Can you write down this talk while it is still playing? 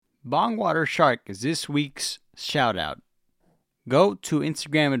Bongwater Shark is this week's shout out. Go to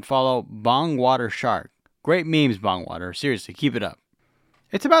Instagram and follow Bongwater Shark. Great memes, Bongwater. Seriously, keep it up.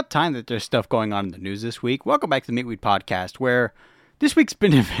 It's about time that there's stuff going on in the news this week. Welcome back to the Meatweed Podcast, where this week's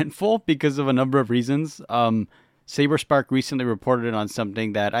been eventful because of a number of reasons. Saberspark recently reported on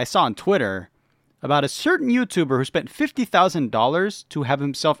something that I saw on Twitter about a certain YouTuber who spent $50,000 to have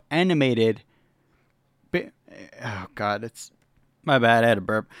himself animated. Oh, God, it's my bad. I had a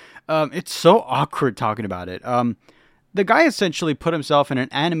burp. It's so awkward talking about it. The guy essentially put himself in an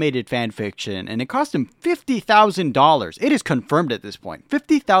animated fan fiction, and it cost him $50,000. It is confirmed at this point.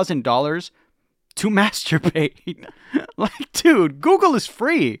 $50,000 to masturbate. Like, dude, Google is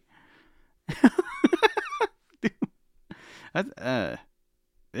free. That's,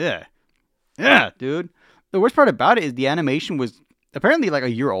 yeah, dude. The worst part about it is the animation was apparently like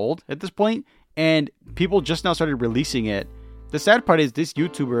a year old at this point, and people just now started releasing it. The sad part is this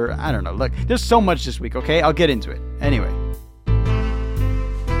YouTuber, I don't know, look, there's so much this week, okay? I'll get into it. Anyway.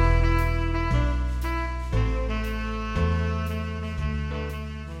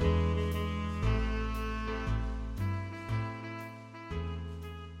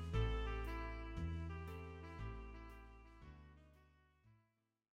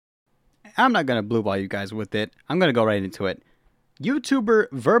 I'm not going to blue ball you guys with it. I'm going to go right into it. YouTuber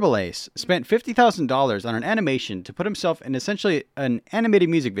Verbalace spent $50,000 on an animation to put himself in essentially an animated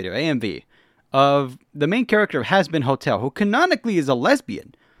music video, AMV, of the main character of Hazbin Hotel, who canonically is a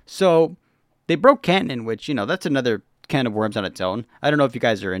lesbian. So they broke canon, which, you know, that's another can of worms on its own. I don't know if you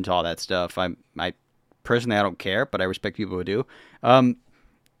guys are into all that stuff. I personally, I don't care, but I respect people who do.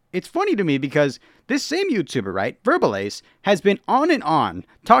 It's funny to me because this same YouTuber, right, Verbalace, has been on and on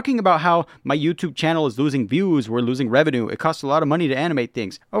talking about how my YouTube channel is losing views, we're losing revenue, it costs a lot of money to animate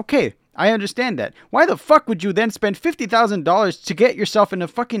things. Okay, I understand that. Why the fuck would you then spend $50,000 to get yourself into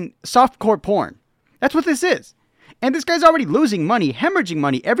fucking softcore porn? That's what this is. And this guy's already losing money, hemorrhaging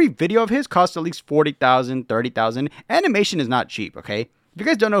money. Every video of his costs at least $40,000, $30,000. Animation is not cheap, okay? If you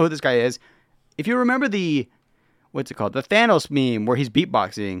guys don't know who this guy is, if you remember the Thanos meme where he's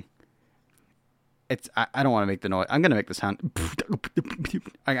beatboxing. I don't want to make the noise. I'm going to make the sound.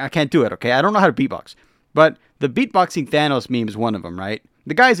 I can't do it, okay? I don't know how to beatbox. But the beatboxing Thanos meme is one of them, right?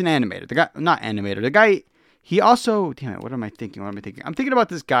 The guy's an animator. The guy, he also, damn it, what am I thinking? I'm thinking about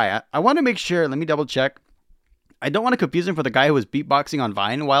this guy. I want to make sure, let me double check. I don't want to confuse him for the guy who was beatboxing on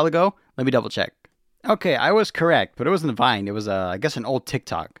Vine a while ago. Let me double check. Okay, I was correct, but it wasn't Vine. It was, I guess, an old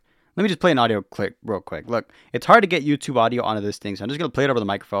TikTok. Let me just play an audio clip real quick. Look, it's hard to get YouTube audio onto this thing, so I'm just going to play it over the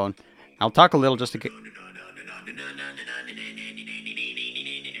microphone. I'll talk a little just to get...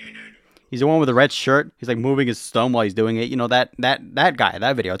 He's the one with the red shirt. He's like moving his thumb while he's doing it. You know, that guy,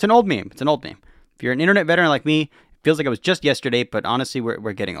 that video. It's an old meme. If you're an internet veteran like me, it feels like it was just yesterday, but honestly,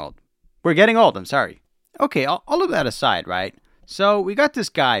 we're getting old. We're getting old, I'm sorry. Okay, all of that aside, right? So we got this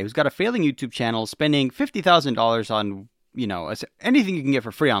guy who's got a failing YouTube channel spending $50,000 on, you know, anything you can get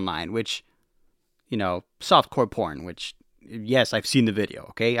for free online, which, you know, softcore porn, which... Yes, I've seen the video,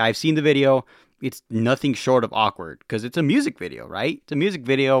 okay? I've seen the video. It's nothing short of awkward because it's a music video, right? It's a music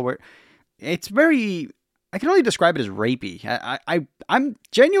video where it's very... I can only describe it as rapey. I'm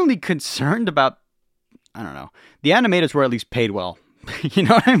genuinely concerned about... I don't know. The animators were at least paid well. You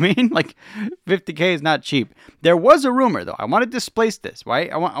know what I mean? Like, $50K is not cheap. There was a rumor, though. I want to displace this,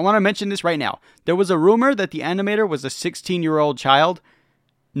 right? I want to mention this right now. There was a rumor that the animator was a 16-year-old child.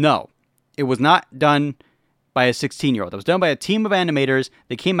 No, it was not done... by a 16-year-old. It was done by a team of animators.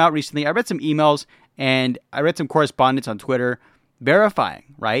 They came out recently. I read some emails and I read some correspondence on Twitter verifying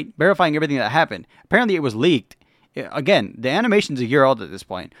everything that happened. Apparently it was leaked. Again, the animation's a year old at this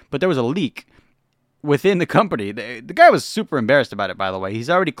point, but there was a leak within the company. The guy was super embarrassed about it, by the way. He's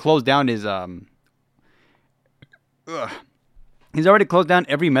already closed down his he's already closed down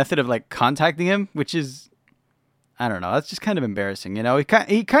every method of like contacting him, which is, I don't know. That's just kind of embarrassing, you know?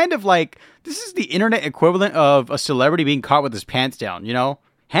 He kind of like... This is the internet equivalent of a celebrity being caught with his pants down, you know?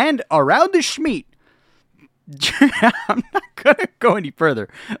 Hand around the schmeat. I'm not going to go any further.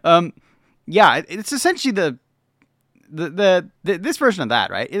 Yeah, it's essentially this version of that,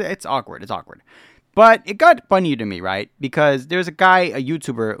 right? It's awkward. It's awkward. But it got funny to me, right? Because there's a guy, a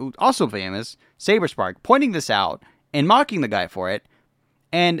YouTuber, who's also famous, Saberspark, pointing this out and mocking the guy for it.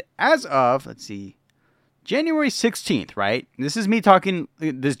 And as of, let's see... January 16th, right? This is me talking,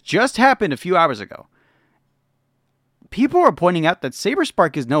 this just happened a few hours ago. People are pointing out that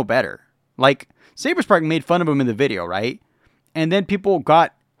Saberspark is no better. Like, Saberspark made fun of him in the video, right? And then people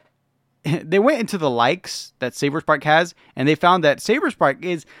they went into the likes that Saberspark has, and they found that Saberspark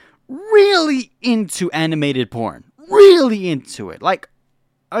is really into animated porn. Really into it. Like,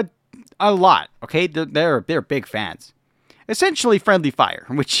 a a lot. Okay, they're big fans. Essentially, friendly fire,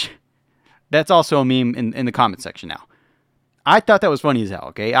 which that's also a meme in the comment section now. I thought that was funny as hell.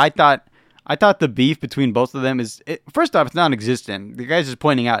 Okay, I thought the beef between both of them first off, it's non-existent. The guy's just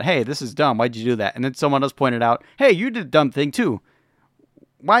pointing out, hey, this is dumb. Why'd you do that? And then someone else pointed out, hey, you did a dumb thing too.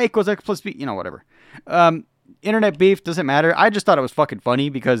 Y equals X plus B, whatever. Internet beef doesn't matter. I just thought it was fucking funny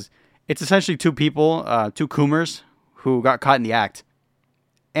because it's essentially two people, two coomers who got caught in the act.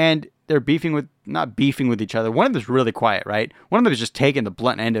 And they're not beefing with each other. One of them is really quiet, right? One of them is just taking the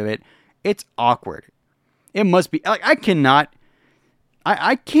blunt end of it. It's awkward. It must be, like, I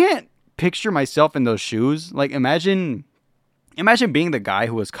can't picture myself in those shoes. Like, imagine being the guy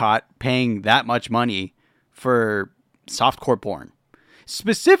who was caught paying that much money for softcore porn.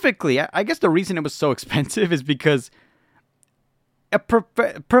 Specifically, I guess the reason it was so expensive is because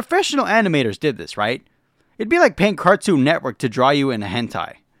professional animators did this, right? It'd be like paying Cartoon Network to draw you in a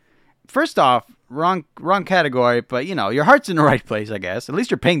hentai. First off, wrong category, but your heart's in the right place, I guess. At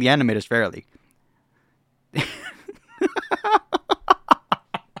least you're paying the animators fairly.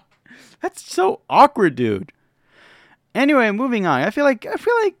 That's so awkward, dude. Anyway, moving on. I feel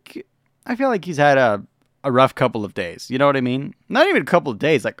like he's had a rough couple of days. You know what I mean? Not even a couple of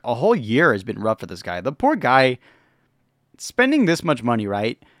days. Like a whole year has been rough for this guy. The poor guy spending this much money,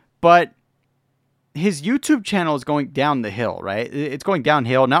 right? But his YouTube channel is going down the hill, right? It's going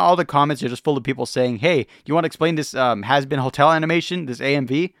downhill. Now all the comments are just full of people saying, hey, you want to explain this has-been hotel animation, this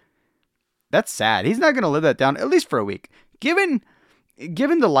AMV? That's sad. He's not going to live that down, at least for a week. Given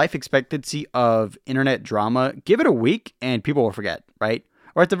the life expectancy of internet drama, give it a week and people will forget, right?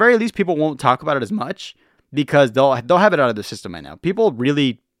 Or at the very least, people won't talk about it as much because they'll have it out of their system right now. People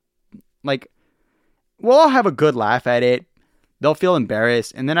really, we'll all have a good laugh at it. They'll feel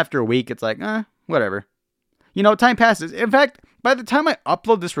embarrassed. And then after a week, it's like, whatever. Time passes. In fact, by the time I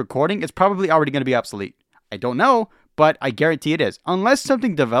upload this recording, it's probably already going to be obsolete. I don't know, but I guarantee it is. Unless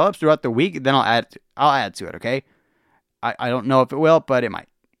something develops throughout the week, then I'll add to it, okay? I don't know if it will, but it might.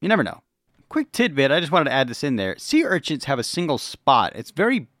 You never know. Quick tidbit, I just wanted to add this in there. Sea urchins have a single spot. It's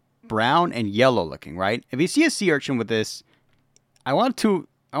very brown and yellow looking, right? If you see a sea urchin with this, I want to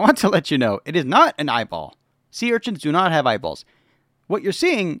let you know, it is not an eyeball. Sea urchins do not have eyeballs. What you're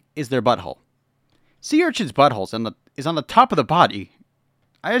seeing is their butthole. Sea urchin's butthole is on the top of the body.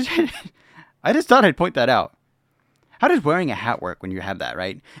 I just thought I'd point that out. How does wearing a hat work when you have that,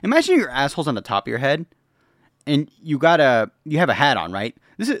 right? Imagine your asshole's on the top of your head, and you have a hat on, right?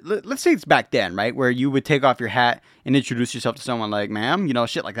 Let's say it's back then, right, where you would take off your hat and introduce yourself to someone like, ma'am,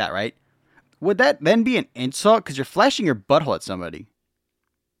 shit like that, right? Would that then be an insult because you're flashing your butthole at somebody?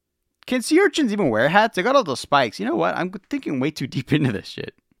 Can sea urchins even wear hats? They got all those spikes. You know what? I'm thinking way too deep into this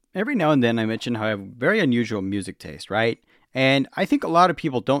shit. Every now and then I mention how I have very unusual music taste, right? And I think a lot of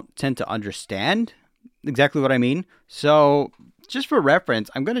people don't tend to understand exactly what I mean. So just for reference,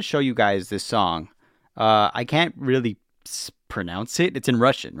 I'm going to show you guys this song. I can't really pronounce it. It's in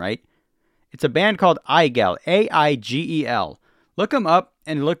Russian, right? It's a band called Aigel, Aigel. Look them up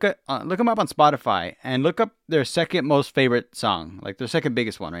and look them up on Spotify and look up their second most favorite song, like their second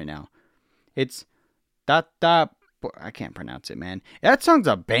biggest one right now. It's I can't pronounce it, man. That song's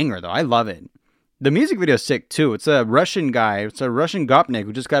a banger though. I love it. The music video is sick too. It's a Russian guy. It's a Russian gopnik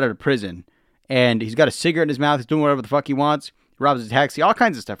who just got out of prison, and he's got a cigarette in his mouth. He's doing whatever the fuck he wants. Robs a taxi, all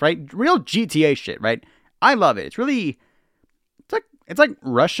kinds of stuff, right? Real GTA shit, right? I love it. It's like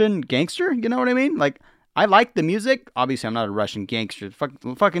Russian gangster, you know what I mean? Like, I like the music. Obviously, I'm not a Russian gangster.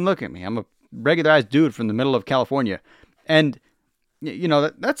 Fucking look at me. I'm a regular-ass dude from the middle of California. And,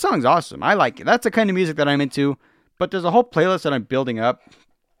 that song's awesome. I like it. That's the kind of music that I'm into. But there's a whole playlist that I'm building up.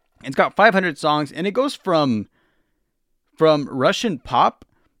 It's got 500 songs, and it goes from Russian pop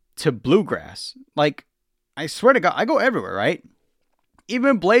to bluegrass. Like, I swear to God, I go everywhere, right?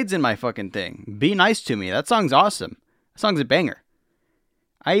 Even Blade's in my fucking thing. Be Nice to Me. That song's awesome. That song's a banger.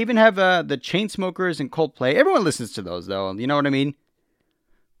 I even have the Chainsmokers and Coldplay. Everyone listens to those, though. You know what I mean?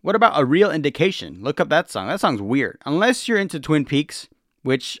 What about A Real Indication? Look up that song. That song's weird. Unless you're into Twin Peaks,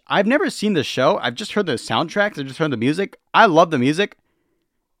 which I've never seen the show. I've just heard the soundtracks. I've just heard the music. I love the music.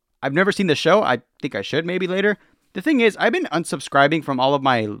 I've never seen the show. I think I should maybe later. The thing is, I've been unsubscribing from all of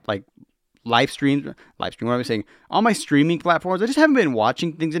my, live stream, what am I saying? All my streaming platforms. I just haven't been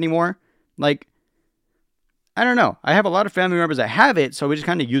watching things anymore. I don't know. I have a lot of family members that have it, so we just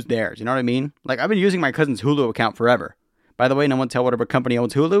kind of use theirs. You know what I mean? I've been using my cousin's Hulu account forever. By the way, no one tell whatever company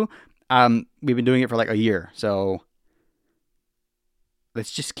owns Hulu. We've been doing it for a year, so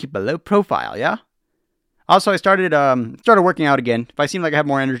let's just keep a low profile, yeah? Also, I started working out again. If I seem like I have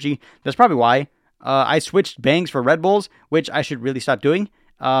more energy, that's probably why. I switched bangs for Red Bulls, which I should really stop doing.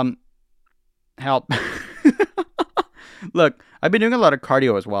 Help. Look, I've been doing a lot of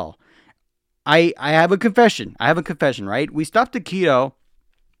cardio as well. I have a confession. Right? We stopped the keto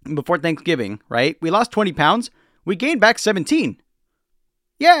before Thanksgiving, right? We lost 20 pounds. We gained back 17.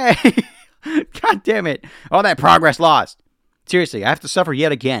 Yay! God damn it. All that progress lost. Seriously, I have to suffer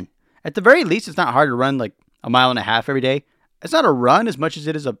yet again. At the very least, it's not hard to run like a mile and a half every day. It's not a run as much as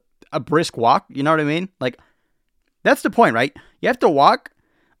it is a brisk walk. You know what I mean? Like, that's the point, right? You have to walk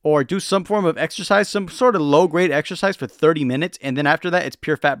or do some form of exercise, some sort of low-grade exercise for 30 minutes. And then after that, it's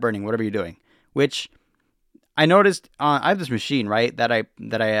pure fat burning, whatever you're doing. Which I noticed, I have this machine, right?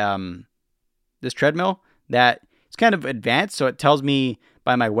 This treadmill that it's kind of advanced. So it tells me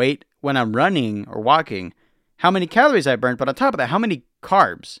by my weight when I'm running or walking how many calories I burned. But on top of that, how many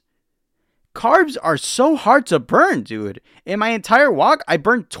carbs. Carbs are so hard to burn, dude. In my entire walk, I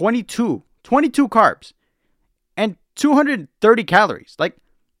burned 22 carbs and 230 calories. Like,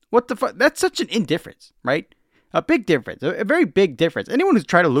 what the fuck? That's such an indifference, right? A big difference, a very big difference. Anyone who's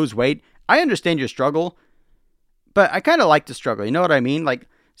trying to lose weight, I understand your struggle, but I kind of like the struggle. You know what I mean? Like,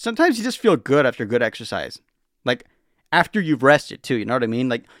 sometimes you just feel good after good exercise. Like, after you've rested too, you know what I mean?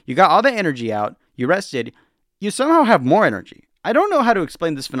 Like, you got all the energy out, you rested, you somehow have more energy. I don't know how to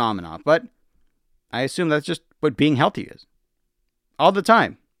explain this phenomenon, but I assume that's just what being healthy is. All the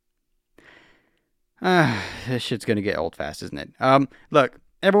time. This shit's gonna get old fast, isn't it? Look,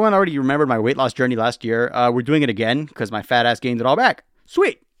 everyone already remembered my weight loss journey last year. We're doing it again because my fat ass gained it all back.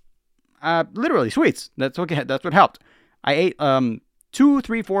 Sweet. Literally sweets. That's what helped. I ate 2,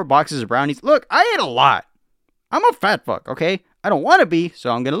 3, 4 boxes of brownies. Look, I ate a lot. I'm a fat fuck, okay? I don't want to be, so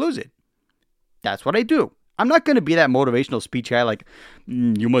I'm gonna lose it. That's what I do. I'm not going to be that motivational speech guy like,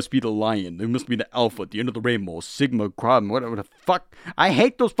 you must be the lion, you must be the alpha at the end of the rainbow, Sigma, Crumb, whatever the fuck. I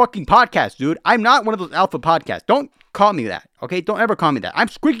hate those fucking podcasts, dude. I'm not one of those alpha podcasts. Don't call me that, okay? Don't ever call me that. I'm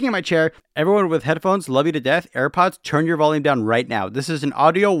squeaking in my chair. Everyone with headphones, love you to death. AirPods, turn your volume down right now. This is an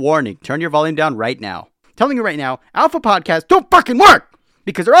audio warning. Turn your volume down right now. Telling you right now, alpha podcasts don't fucking work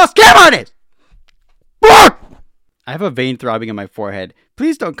because they're all scam artists. Fuck! I have a vein throbbing in my forehead.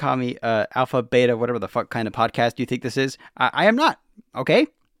 Please don't call me alpha, beta, whatever the fuck kind of podcast you think this is. I am not, okay?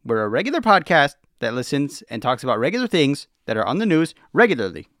 We're a regular podcast that listens and talks about regular things that are on the news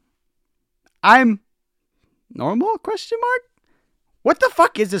regularly. I'm normal, question mark? What the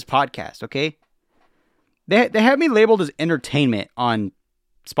fuck is this podcast, okay? They have me labeled as entertainment on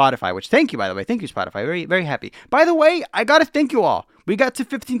Spotify, which thank you, by the way. Thank you, Spotify. Very, very happy. By the way, I got to thank you all. We got to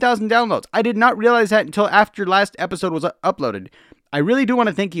 15,000 downloads. I did not realize that until after last episode was uploaded. I really do want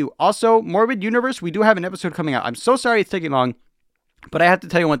to thank you. Also, Morbid Universe, we do have an episode coming out. I'm so sorry it's taking long, but I have to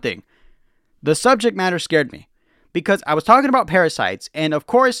tell you one thing. The subject matter scared me because I was talking about parasites. And of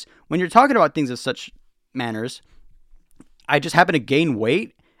course, when you're talking about things of such manners, I just happened to gain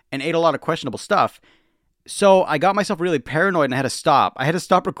weight and ate a lot of questionable stuff. So I got myself really paranoid and I had to stop. I had to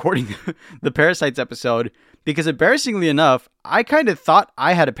stop recording the parasites episode because embarrassingly enough, I kind of thought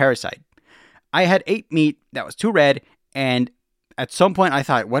I had a parasite. I had ate meat that was too red, and at some point I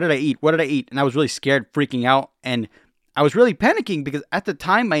thought, what did I eat? And I was really scared, freaking out, and I was really panicking because at the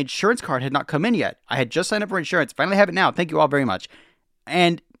time my insurance card had not come in yet. I had just signed up for insurance. Finally have it now. Thank you all very much.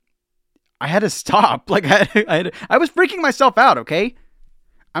 And I had to stop. Like I was freaking myself out, okay?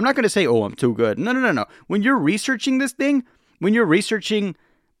 I'm not going to say, oh, I'm too good. No. When you're researching this thing, when you're researching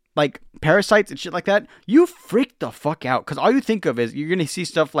like parasites and shit like that, you freak the fuck out. Because all you think of is you're going to see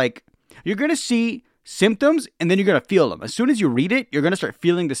stuff like, you're going to see symptoms and then you're going to feel them. As soon as you read it, you're going to start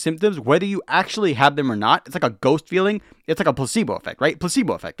feeling the symptoms, whether you actually have them or not. It's like a ghost feeling. It's like a placebo effect, right?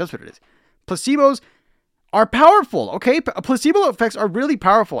 Placebo effect. That's what it is. Placebos are powerful, okay? Placebo effects are really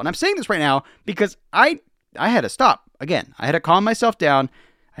powerful. And I'm saying this right now because I had to stop. Again, I had to calm myself down.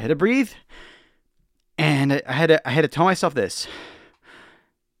 I had to breathe, and I had to tell myself this.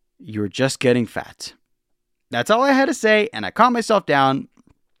 You're just getting fat. That's all I had to say, and I calmed myself down,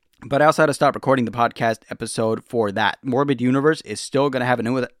 but I also had to stop recording the podcast episode for that. Morbid Universe is still going to have a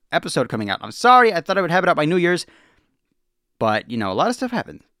new episode coming out. I'm sorry, I thought I would have it out by New Year's, but, you know, a lot of stuff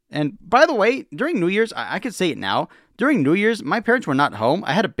happened. And by the way, during New Year's, I could say it now, during New Year's, my parents were not home.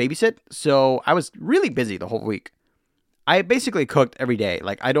 I had to babysit, so I was really busy the whole week. I basically cooked every day.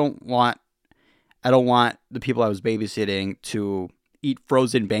 Like, I don't want the people I was babysitting to eat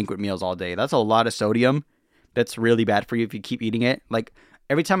frozen banquet meals all day. That's a lot of sodium. That's really bad for you if you keep eating it. Like,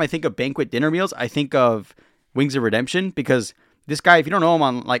 every time I think of banquet dinner meals, I think of Wings of Redemption, because this guy, if you don't know him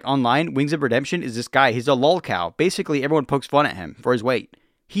online, Wings of Redemption is this guy. He's a lol cow. Basically, everyone pokes fun at him for his weight.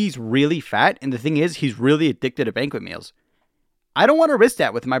 He's really fat, and the thing is, he's really addicted to banquet meals. I don't want to risk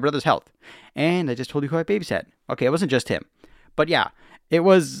that with my brother's health. And I just told you who I babysat. Okay, it wasn't just him. But yeah, It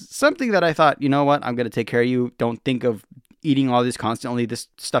was something that I thought, you know what, I'm going to take care of you. Don't think of eating all this constantly. This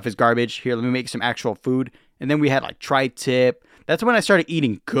stuff is garbage. Here, let me make some actual food. And then we had like tri-tip. That's when I started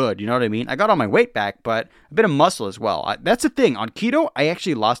eating good. You know what I mean? I got all my weight back, but a bit of muscle as well. That's the thing. On keto, I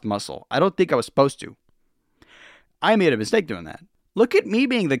actually lost muscle. I don't think I was supposed to. I made a mistake doing that. Look at me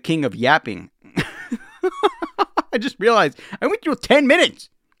being the king of yapping. I just realized I went through 10 minutes.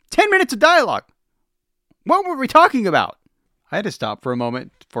 10 minutes of dialogue. What were we talking about? I had to stop for a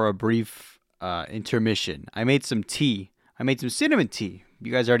moment for a brief intermission. I made some tea. I made some cinnamon tea.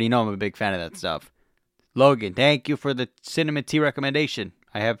 You guys already know I'm a big fan of that stuff. Logan, thank you for the cinnamon tea recommendation.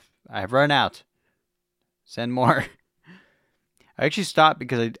 I have run out. Send more. I actually stopped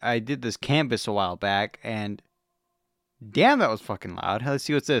because I did this canvas a while back, and damn, that was fucking loud. Let's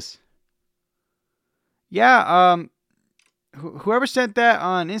see what's this. Yeah, whoever sent that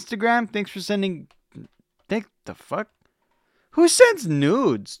on Instagram, thanks for sending. The fuck? Who sends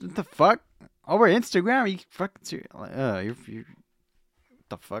nudes? What the fuck? Over Instagram? Are you fucking serious? You're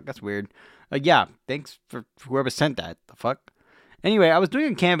the fuck? That's weird. Yeah, thanks for whoever sent that. The fuck? Anyway, I was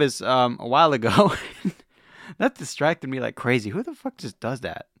doing a canvas a while ago. That distracted me like crazy. Who the fuck just does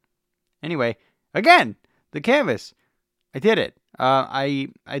that? Anyway, again, the canvas. I did it. I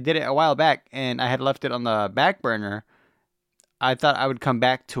did it a while back, and I had left it on the back burner. I thought I would come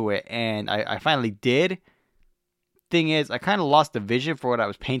back to it, and I finally did. Thing is, I kind of lost the vision for what I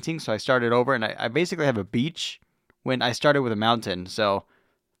was painting, so I started over, and I basically have a beach when I started with a mountain, so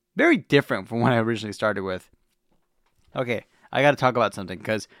very different from what I originally started with. Okay, I gotta talk about something,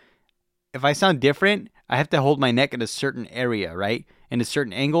 because if I sound different, I have to hold my neck in a certain area, right? In a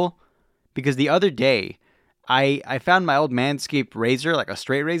certain angle, because the other day, I found my old Manscaped razor, like a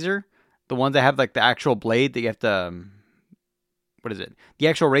straight razor, the ones that have like the actual blade that you have to, what is it? The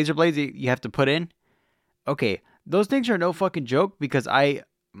actual razor blades that you have to put in. Okay, those things are no fucking joke because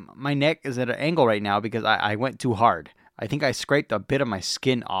my neck is at an angle right now because I went too hard. I think I scraped a bit of my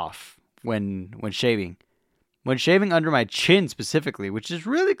skin off when shaving. When shaving under my chin specifically, which is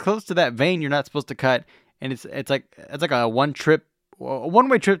really close to that vein you're not supposed to cut, and it's like a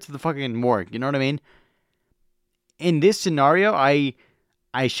one-way trip to the fucking morgue. You know what I mean? In this scenario, I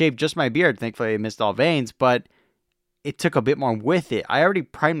shaved just my beard. Thankfully, I missed all veins, but it took a bit more with it. I already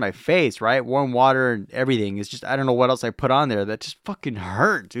primed my face, right? Warm water and everything. It's just, I don't know what else I put on there that just fucking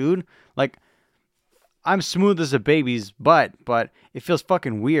hurt, dude. Like, I'm smooth as a baby's butt, but it feels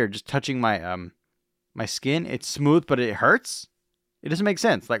fucking weird just touching my my skin. It's smooth, but it hurts. It doesn't make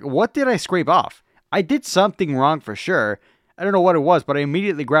sense. Like, what did I scrape off? I did something wrong for sure. I don't know what it was, but I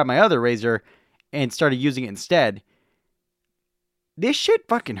immediately grabbed my other razor and started using it instead. This shit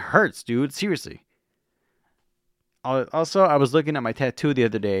fucking hurts, dude. Seriously. Also, I was looking at my tattoo the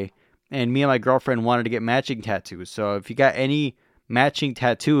other day, and me and my girlfriend wanted to get matching tattoos. So if you got any matching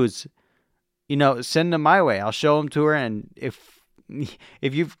tattoos, you know, send them my way. I'll show them to her, and if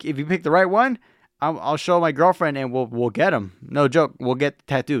you pick the right one, I'll show my girlfriend, and we'll get them. No joke, we'll get the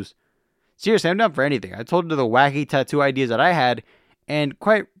tattoos. Seriously, I'm down for anything. I told her the wacky tattoo ideas that I had, and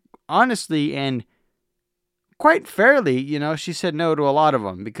quite honestly and quite fairly, you know, she said no to a lot of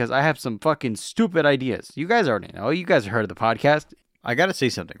them because I have some fucking stupid ideas. You guys already know. You guys heard of the podcast. I gotta say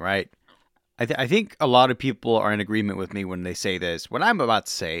something, right? I think a lot of people are in agreement with me when they say this. What I'm about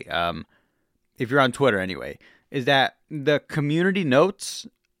to say, if you're on Twitter anyway, is that the community notes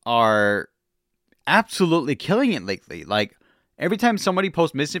are absolutely killing it lately. Like, every time somebody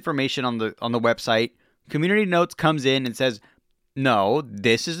posts misinformation on the website, community notes comes in and says, no,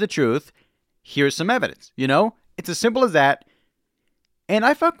 this is the truth. Here's some evidence, you know? It's as simple as that. And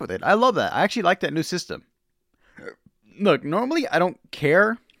I fuck with it. I love that. I actually like that new system. Look, normally I don't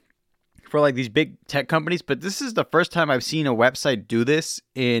care for like these big tech companies, but this is the first time I've seen a website do this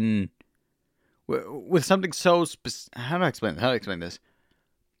with something so specific. How do I explain this?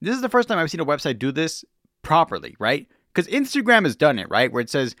 This is the first time I've seen a website do this properly, right? Because Instagram has done it, right? Where it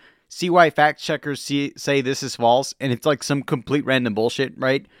says, see why fact checkers say this is false, and it's like some complete random bullshit,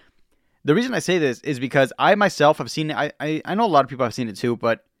 right? The reason I say this is because I myself have seen it. I know a lot of people have seen it too,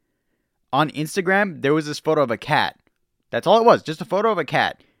 but on Instagram, there was this photo of a cat. That's all it was, just a photo of a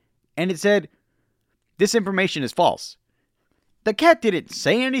cat. And it said, this information is false. The cat didn't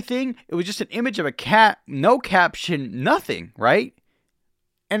say anything. It was just an image of a cat, no caption, nothing, right?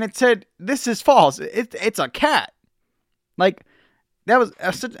 And it said, this is false. It's a cat. Like, that was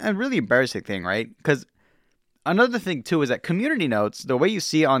a really embarrassing thing, right? Because another thing, too, is that community notes, the way you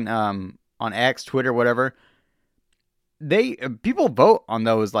see on X, Twitter, whatever, people vote on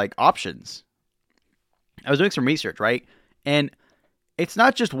those, like, options. I was doing some research, right? And it's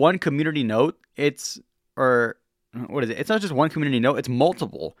not just one community note. what is it? It's not just one community note, it's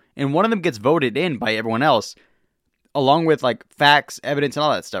multiple. And one of them gets voted in by everyone else, along with like facts, evidence, and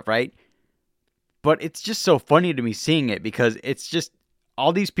all that stuff, right? But it's just so funny to me seeing it because it's just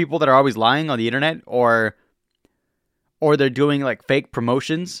all these people that are always lying on the internet or they're doing like fake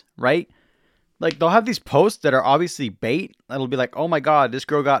promotions, right? Like they'll have these posts that are obviously bait. It'll be like, oh my God, this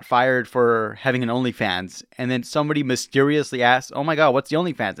girl got fired for having an OnlyFans. And then somebody mysteriously asks, oh my God, what's the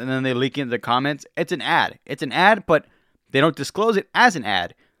OnlyFans? And then they leak into the comments. It's an ad. It's an ad, but they don't disclose it as an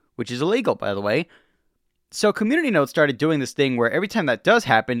ad, which is illegal, by the way. So Community Notes started doing this thing where every time that does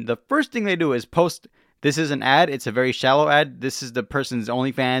happen, the first thing they do is post, this is an ad. It's a very shallow ad. This is the person's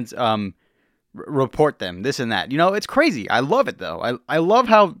OnlyFans. Report them, this and that. You know, it's crazy. I love it, though. I love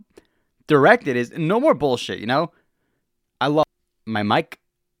how direct it is. No more bullshit, you know? I love my mic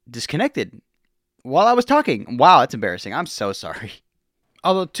disconnected while I was talking. Wow, that's embarrassing. I'm so sorry.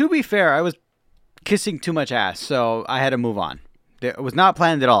 Although, to be fair, I was kissing too much ass, so I had to move on. It was not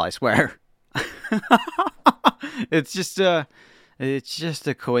planned at all, I swear. It's just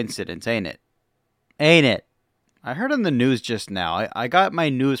a coincidence, ain't it? Ain't it? I heard on the news just now. I got my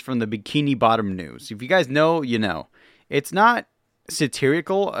news from the Bikini Bottom News. If you guys know, you know. It's not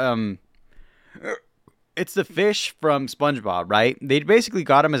satirical. It's the fish from SpongeBob, right? They basically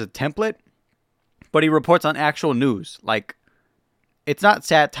got him as a template, but he reports on actual news. Like, it's not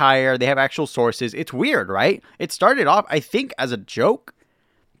satire. They have actual sources. It's weird, right? It started off, I think, as a joke,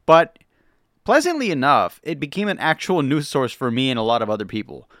 but pleasantly enough, it became an actual news source for me and a lot of other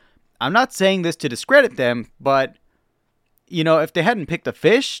people. I'm not saying this to discredit them, but, you know, if they hadn't picked the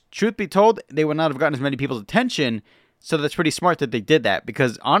fish, truth be told, they would not have gotten as many people's attention. So that's pretty smart that they did that,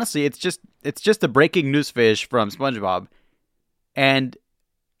 because honestly, it's just a breaking news fish from SpongeBob, and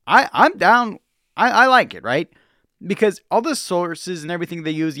I'm down. I like it, right? Because all the sources and everything they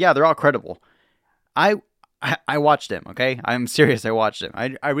use, yeah, they're all credible. I watched them, okay? I'm serious. I watched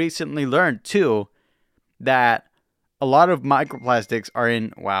them. I recently learned too that a lot of microplastics are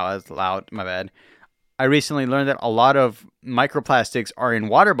in. Wow, that's loud. My bad. I recently learned that a lot of microplastics are in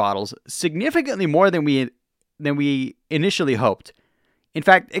water bottles, significantly more than we initially hoped. In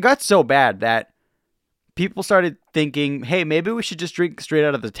fact, it got so bad that people started thinking, hey, maybe we should just drink straight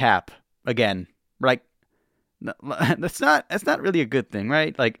out of the tap again. Like, that's not really a good thing,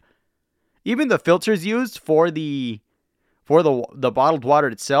 right? Like, even the filters used for the bottled water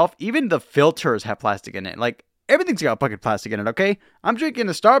itself, even the filters have plastic in it. Like, everything's got fucking plastic in it, okay? I'm drinking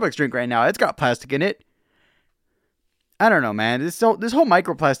a Starbucks drink right now. It's got plastic in it. I don't know, man. This whole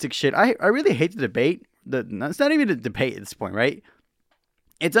microplastic shit, I really hate the debate. It's not even a debate at this point, right?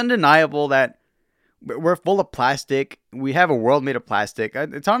 It's undeniable that we're full of plastic. We have a world made of plastic.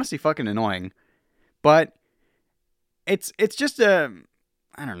 It's honestly fucking annoying. But it's just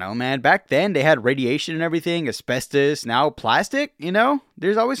I don't know, man. Back then, they had radiation and everything, asbestos. Now, plastic, you know?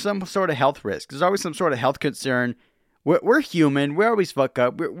 There's always some sort of health risk. There's always some sort of health concern. We're human. We always fuck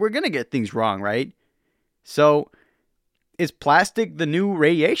up. We're going to get things wrong, right? So, is plastic the new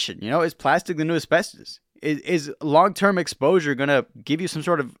radiation? You know, is plastic the new asbestos? Is long-term exposure going to give you some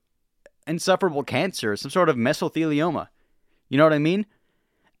sort of insufferable cancer, some sort of mesothelioma? You know what I mean?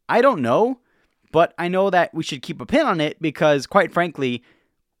 I don't know, but I know that we should keep a pin on it because, quite frankly,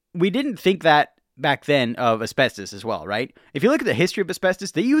 we didn't think that back then of asbestos as well, right? If you look at the history of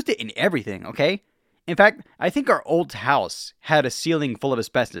asbestos, they used it in everything, okay? In fact, I think our old house had a ceiling full of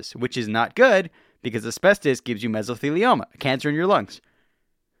asbestos, which is not good because asbestos gives you mesothelioma, cancer in your lungs.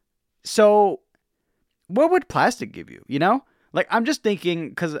 So, what would plastic give you, you know? Like, I'm just thinking,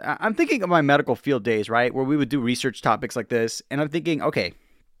 because I'm thinking of my medical field days, right? Where we would do research topics like this, and I'm thinking, okay,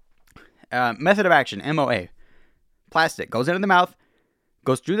 method of action, MOA. Plastic goes into the mouth,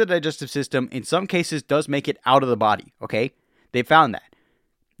 goes through the digestive system, in some cases does make it out of the body, okay? They found that.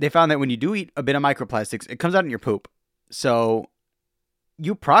 They found that when you do eat a bit of microplastics, it comes out in your poop. So,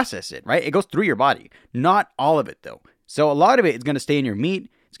 you process it, right? It goes through your body. Not all of it, though. So, a lot of it is going to stay in your meat.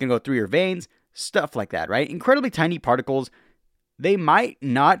 It's going to go through your veins. Stuff like that, right? Incredibly tiny particles. They might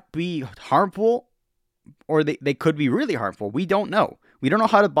not be harmful, or they could be really harmful. We don't know. We don't know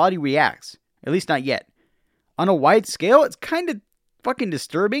how the body reacts. At least not yet. On a wide scale, it's kind of fucking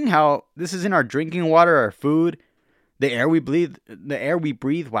disturbing how this is in our drinking water, our food, the air we breathe.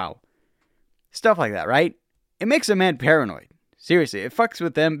 Wow. Stuff like that, right? It makes a man paranoid. Seriously, it fucks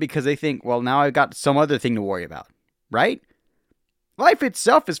with them because they think, well, now I've got some other thing to worry about, right? Life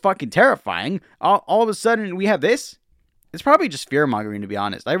itself is fucking terrifying. All of a sudden, we have this. It's probably just fear-mongering, to be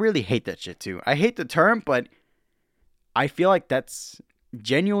honest. I really hate that shit, too. I hate the term, but I feel like that's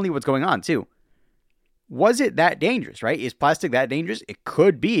genuinely what's going on, too. Was it that dangerous, right? Is plastic that dangerous? It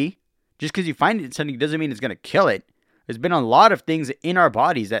could be. Just because you find it something doesn't mean it's going to kill it. There's been a lot of things in our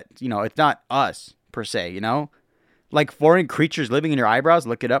bodies that, it's not us per se, Like foreign creatures living in your eyebrows.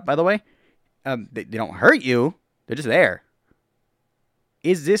 Look it up, by the way. They don't hurt you. They're just there.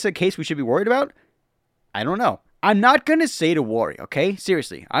 Is this a case we should be worried about? I don't know. I'm not going to say to worry, okay?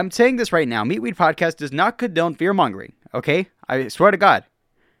 Seriously. I'm saying this right now. Meatweed Podcast does not condone fear-mongering, okay? I swear to God.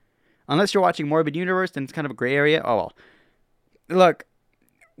 Unless you're watching Morbid Universe, then it's kind of a gray area. Oh, well. Look,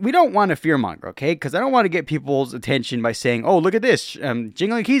 we don't want to fear-monger, okay? Because I don't want to get people's attention by saying, oh, look at this.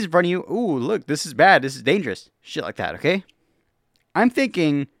 Jingling keys in front of you. Ooh, look, this is bad. This is dangerous. Shit like that, okay? I'm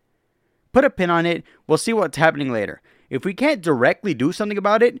thinking, put a pin on it. We'll see what's happening later. If we can't directly do something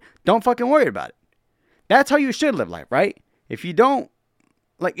about it, don't fucking worry about it. That's how you should live life, right? If you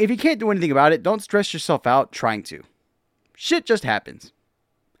can't do anything about it, don't stress yourself out trying to. Shit just happens.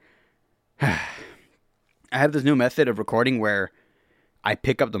 I have this new method of recording where I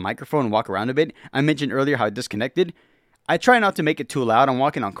pick up the microphone and walk around a bit. I mentioned earlier how I disconnected. I try not to make it too loud. I'm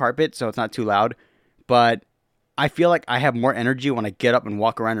walking on carpet, so it's not too loud. But I feel like I have more energy when I get up and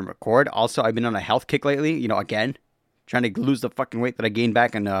walk around and record. Also, I've been on a health kick lately, again. Trying to lose the fucking weight that I gained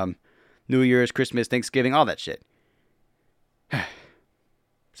back on New Year's, Christmas, Thanksgiving, all that shit.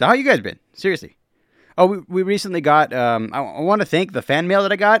 So how you guys been? Seriously. Oh, we recently got, I want to thank the fan mail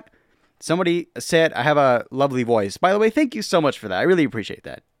that I got. Somebody said I have a lovely voice. By the way, thank you so much for that. I really appreciate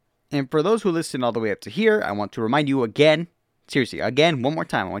that. And for those who listen all the way up to here, I want to remind you again, seriously, again, one more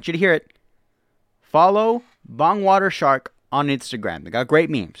time, I want you to hear it. Follow Bongwater Shark on Instagram. They got great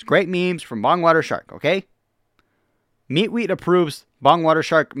memes from Bongwater Shark, okay? Meatweed approves Bongwater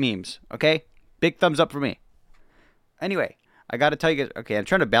Shark memes, okay? Big thumbs up for me. Anyway, I gotta tell you guys, okay, I'm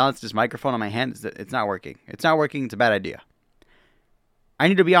trying to balance this microphone on my hand. It's not working. It's not working. It's a bad idea. I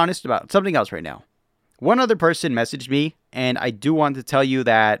need to be honest about something else right now. One other person messaged me, and I do want to tell you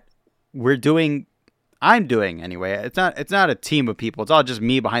that I'm doing anyway. It's not a team of people. It's all just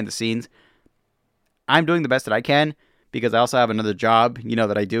me behind the scenes. I'm doing the best that I can because I also have another job,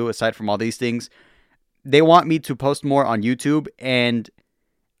 that I do aside from all these things. They want me to post more on YouTube, and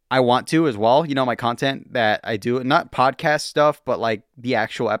I want to as well. My content that I do, not podcast stuff, but like the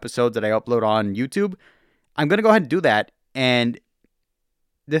actual episodes that I upload on YouTube. I'm going to go ahead and do that. And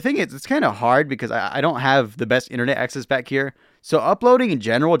the thing is, it's kind of hard because I don't have the best internet access back here. So uploading in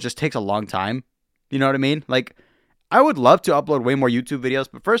general just takes a long time. You know what I mean? Like, I would love to upload way more YouTube videos,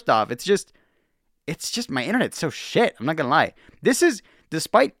 but first off, it's just my internet's so shit. I'm not going to lie. This is,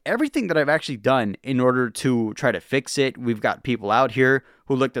 despite everything that I've actually done in order to try to fix it, we've got people out here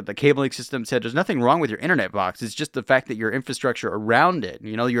who looked at the cabling system and said, there's nothing wrong with your internet box. It's just the fact that your infrastructure around it,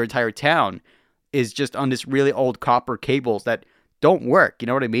 your entire town is just on this really old copper cables that don't work. You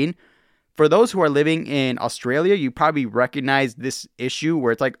know what I mean? For those who are living in Australia, you probably recognize this issue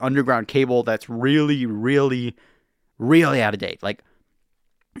where it's like underground cable that's really, really, really out of date. Like,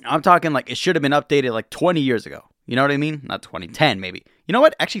 I'm talking like it should have been updated like 20 years ago. You know what I mean? Not 2010, maybe. You know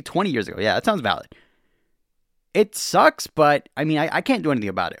what? Actually, 20 years ago. Yeah, that sounds valid. It sucks, but I mean, I can't do anything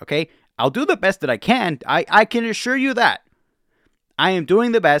about it, okay? I'll do the best that I can. I can assure you that. I am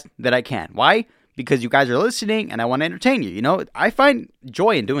doing the best that I can. Why? Because you guys are listening and I want to entertain you, I find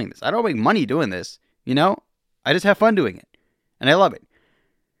joy in doing this. I don't make money doing this, I just have fun doing it. And I love it.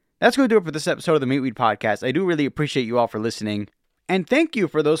 That's going to do it for this episode of the Meatweed Podcast. I do really appreciate you all for listening. And thank you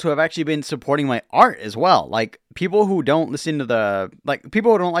for those who have actually been supporting my art as well. Like, people who don't listen to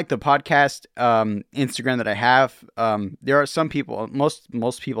people who don't like the podcast Instagram that I have. There are some people,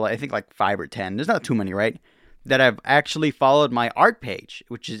 most people, I think like 5 or 10. There's not too many, right? That have actually followed my art page,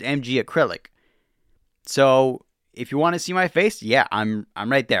 which is MG Acrylic. So if you want to see my face, yeah, I'm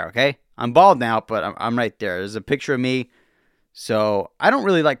right there, okay? I'm bald now, but I'm right there. There's a picture of me. So I don't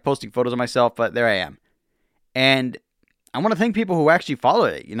really like posting photos of myself, but there I am. And I want to thank people who actually follow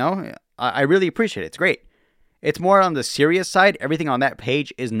it, I really appreciate it. It's great. It's more on the serious side. Everything on that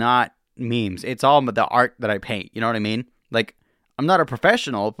page is not memes. It's all the art that I paint. You know what I mean? Like, I'm not a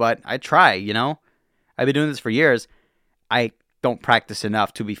professional, but I try, I've been doing this for years. I don't practice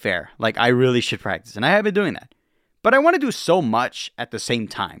enough, to be fair. Like, I really should practice, and I have been doing that. But I want to do so much at the same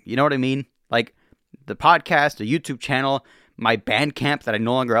time. You know what I mean? Like, the podcast, the YouTube channel, my Bandcamp that I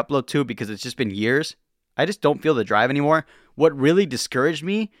no longer upload to because it's just been years. I just don't feel the drive anymore. What really discouraged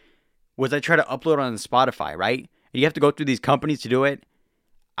me was I try to upload on Spotify, right? And you have to go through these companies to do it.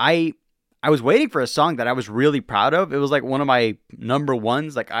 I was waiting for a song that I was really proud of. It was like one of my number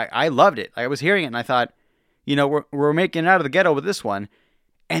ones. Like, I loved it. I was hearing it and I thought, we're making it out of the ghetto with this one.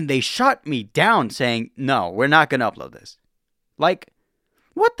 And they shut me down saying, no, we're not going to upload this. Like,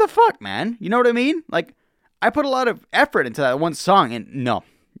 what the fuck, man? You know what I mean? Like, I put a lot of effort into that one song and no,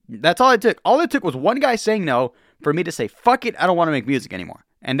 That's all it took. All it took was one guy saying no for me to say, fuck it, I don't want to make music anymore.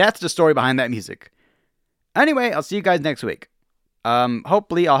 And that's the story behind that music. Anyway, I'll see you guys next week.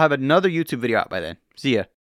 Hopefully I'll have another YouTube video out by then. See ya.